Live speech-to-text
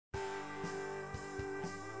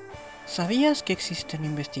¿Sabías que existen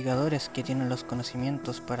investigadores que tienen los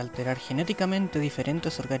conocimientos para alterar genéticamente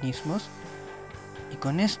diferentes organismos? Y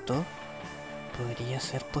con esto podría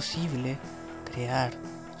ser posible crear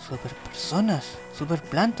superpersonas,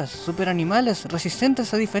 superplantas, superanimales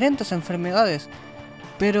resistentes a diferentes enfermedades.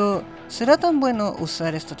 Pero, ¿será tan bueno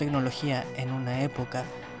usar esta tecnología en una época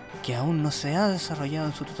que aún no se ha desarrollado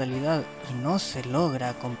en su totalidad y no se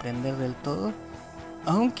logra comprender del todo?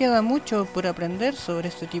 Aún queda mucho por aprender sobre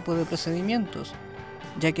este tipo de procedimientos,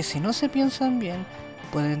 ya que si no se piensan bien,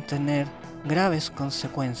 pueden tener graves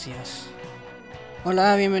consecuencias.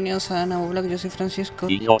 Hola, bienvenidos a Nuevo Blog, yo soy Francisco.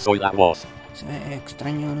 Y yo soy la voz. Se me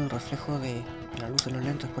extraño el reflejo de la luz de los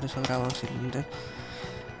lentes, por eso grabo sin lentes.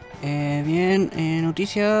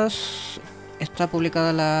 Noticias. Está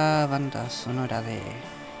publicada la banda sonora de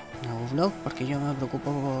Nuevo Blog, porque yo me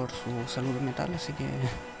preocupo por su salud mental, así que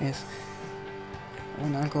es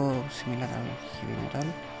algo similar al heavy metal,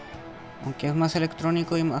 aunque es más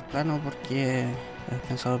electrónico y más plano porque es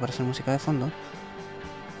pensado para hacer música de fondo,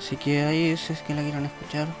 así que ahí si es que la quieren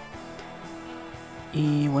escuchar.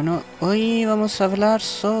 Y bueno, hoy vamos a hablar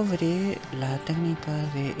sobre la técnica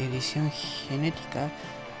de edición genética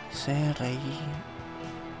CRISPR,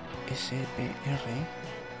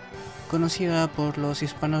 conocida por los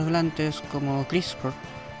hispanohablantes como CRISPR.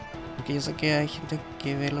 Porque yo sé que hay gente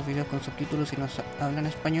que ve los videos con subtítulos y no hablan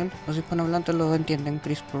español. Los hispanohablantes lo entienden,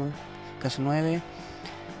 CRISPR-Cas9,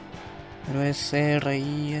 pero es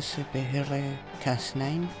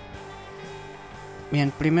CRISPR-Cas9.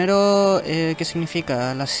 Bien, primero, ¿qué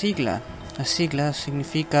significa la sigla? La sigla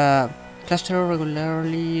significa Cluster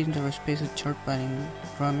Regularly Interspaced Short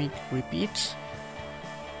Palindromic Repeats,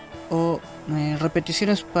 o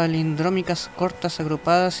repeticiones palindrómicas cortas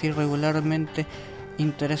agrupadas irregularmente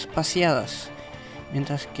interespaciadas,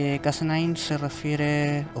 mientras que Cas9 se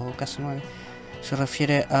refiere, o Cas9 se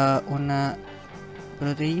refiere a una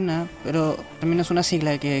proteína, pero también es una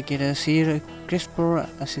sigla que quiere decir CRISPR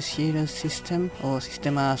Associated System, o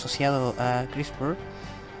sistema asociado a CRISPR.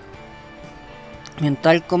 Bien,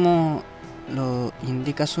 tal como lo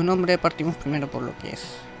indica su nombre, partimos primero por lo que es.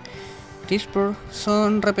 CRISPR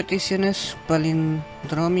son repeticiones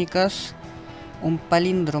palindrómicas. Un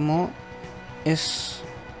palíndromo es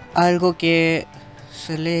algo que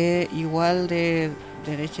se lee igual de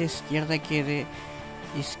derecha a izquierda que de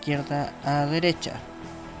izquierda a derecha.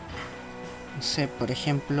 No sé, por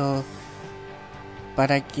ejemplo,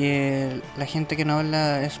 para que la gente que no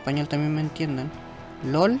habla español también me entiendan,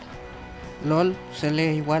 LOL se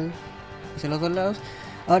lee igual hacia los dos lados.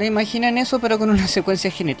 Ahora imaginen eso pero con una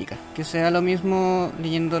secuencia genética, que sea lo mismo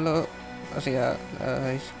leyéndolo hacia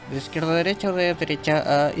de izquierda a derecha o de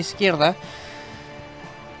derecha a izquierda.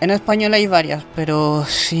 En español hay varias, pero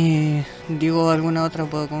si digo alguna otra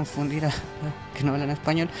puedo confundir a que no hablan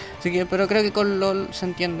español. Así que, pero creo que con LOL se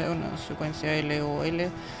entiende una secuencia L o L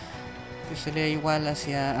que se lee igual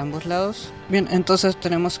hacia ambos lados. Bien, entonces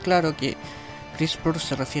tenemos claro que CRISPR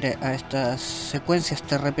se refiere a estas secuencias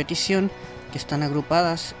de repetición que están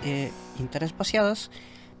agrupadas e interespaciadas,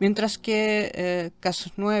 mientras que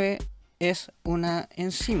Cas9 es una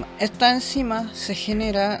enzima. Esta enzima se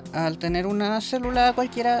genera al tener una célula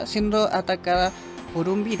cualquiera siendo atacada por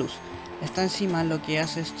un virus. Esta enzima lo que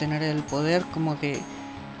hace es tener el poder como de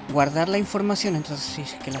guardar la información, entonces si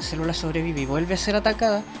es que la célula sobrevive y vuelve a ser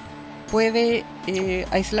atacada, puede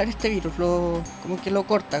aislar este virus, como que lo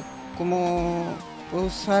corta, como puedo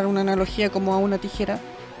usar una analogía como a una tijera.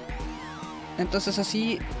 Entonces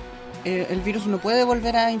así el virus no puede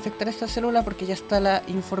volver a infectar esta célula porque ya está la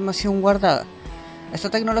información guardada. Esta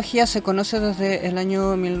tecnología se conoce desde el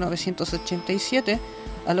año 1987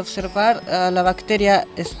 al observar a la bacteria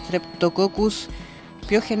Streptococcus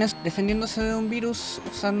pyogenes defendiéndose de un virus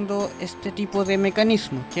usando este tipo de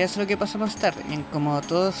mecanismo. ¿Qué es lo que pasa más tarde? Bien, como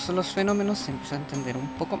todos los fenómenos se empieza a entender un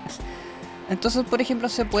poco más. Entonces, por ejemplo,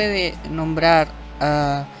 se puede nombrar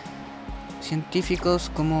a científicos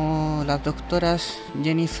como las doctoras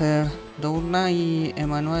Jennifer Doudna y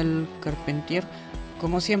Emmanuel Carpentier,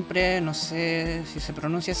 como siempre, no sé si se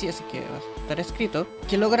pronuncia así que va a estar escrito,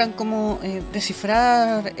 que logran como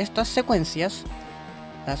descifrar estas secuencias,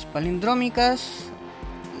 las palindrómicas,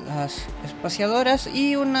 las espaciadoras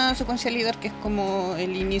y una secuencia líder que es como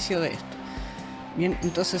el inicio de esto. Bien,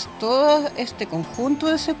 entonces todo este conjunto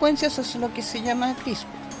de secuencias es lo que se llama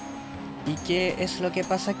CRISPR. ¿Y qué es lo que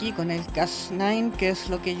pasa aquí con el Cas9? Que es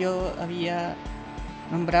lo que yo había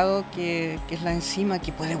nombrado que es la enzima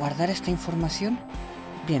que puede guardar esta información.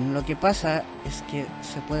 Bien, lo que pasa es que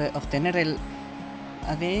se puede obtener el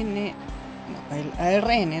ADN, no, el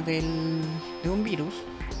ARN de un virus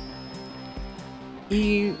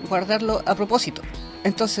y guardarlo a propósito.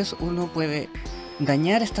 Entonces uno puede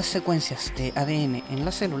dañar estas secuencias de ADN en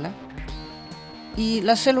la célula y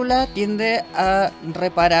la célula tiende a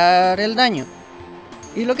reparar el daño.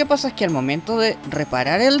 Y lo que pasa es que al momento de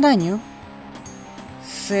reparar el daño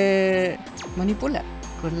se manipula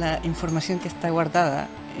con la información que está guardada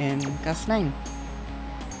en Cas9.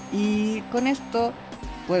 Y con esto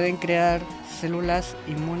pueden crear células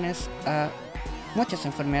inmunes a muchas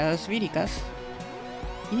enfermedades víricas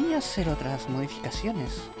y hacer otras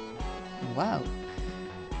modificaciones. ¡Wow!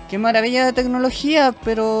 ¡Qué maravilla de tecnología!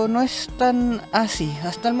 Pero no es tan así.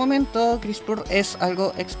 Hasta el momento CRISPR es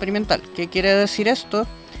algo experimental. ¿Qué quiere decir esto?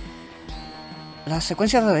 Las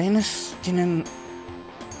secuencias de ADN tienen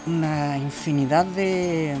una infinidad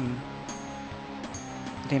de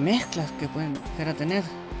mezclas que pueden llegar a tener.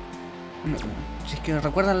 Si es que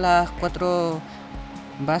recuerdan las 4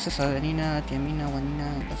 bases, adenina, tiamina, guanina,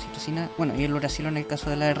 la citosina, bueno, y el uracilo en el caso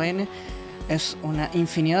del ARN, es una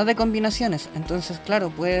infinidad de combinaciones. Entonces, claro,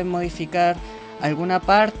 puede modificar alguna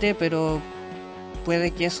parte, pero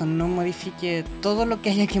puede que eso no modifique todo lo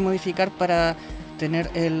que haya que modificar para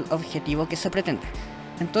tener el objetivo que se pretende.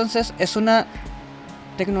 Entonces, es una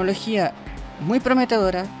tecnología muy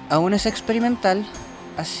prometedora, aún es experimental,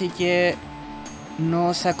 así que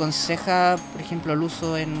no se aconseja, por ejemplo, el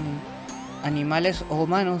uso en animales o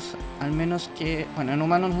humanos, al menos que, bueno, en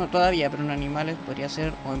humanos no todavía, pero en animales podría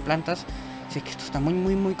ser, o en plantas, si es que esto está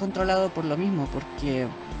muy controlado por lo mismo, porque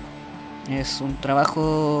es un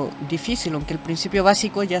trabajo difícil, aunque el principio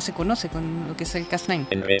básico ya se conoce con lo que es el Cas9.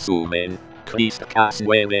 En resumen,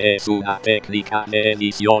 CRISPR-Cas9 es una técnica de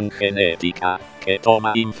edición genética que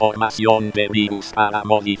toma información de virus para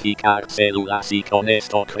modificar células y con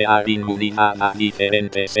esto crear inmunidad a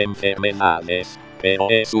diferentes enfermedades.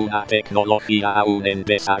 Pero es una tecnología aún en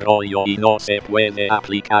desarrollo y no se puede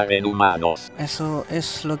aplicar en humanos. Eso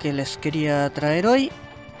es lo que les quería traer hoy.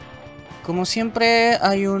 Como siempre,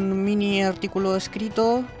 hay un mini artículo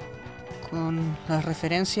escrito con las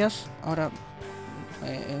referencias. Ahora,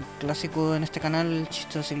 el clásico en este canal, el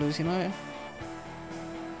chiste del siglo XIX.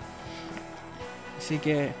 Así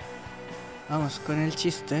que vamos con el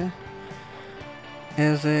chiste.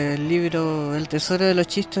 Es del libro El Tesoro de los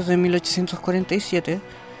Chistes de 1847.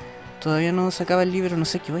 Todavía no sacaba el libro, no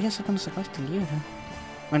sé qué voy a hacer cuando se acabe este libro.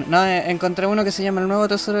 Bueno, no, encontré uno que se llama El Nuevo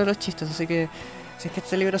Tesoro de los Chistes, así que si es que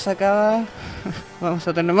este libro se acaba, vamos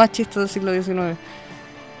a tener más chistes del siglo XIX.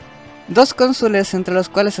 2 cónsules, entre los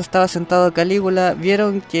cuales estaba sentado Calígula,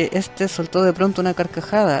 vieron que éste soltó de pronto una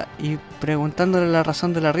carcajada y, preguntándole la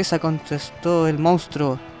razón de la risa, contestó el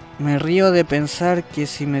monstruo: me río de pensar que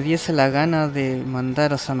si me diese la gana de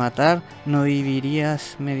mandaros a matar, no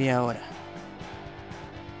vivirías media hora.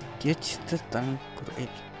 Qué chiste tan cruel.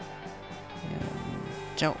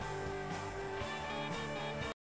 Chao.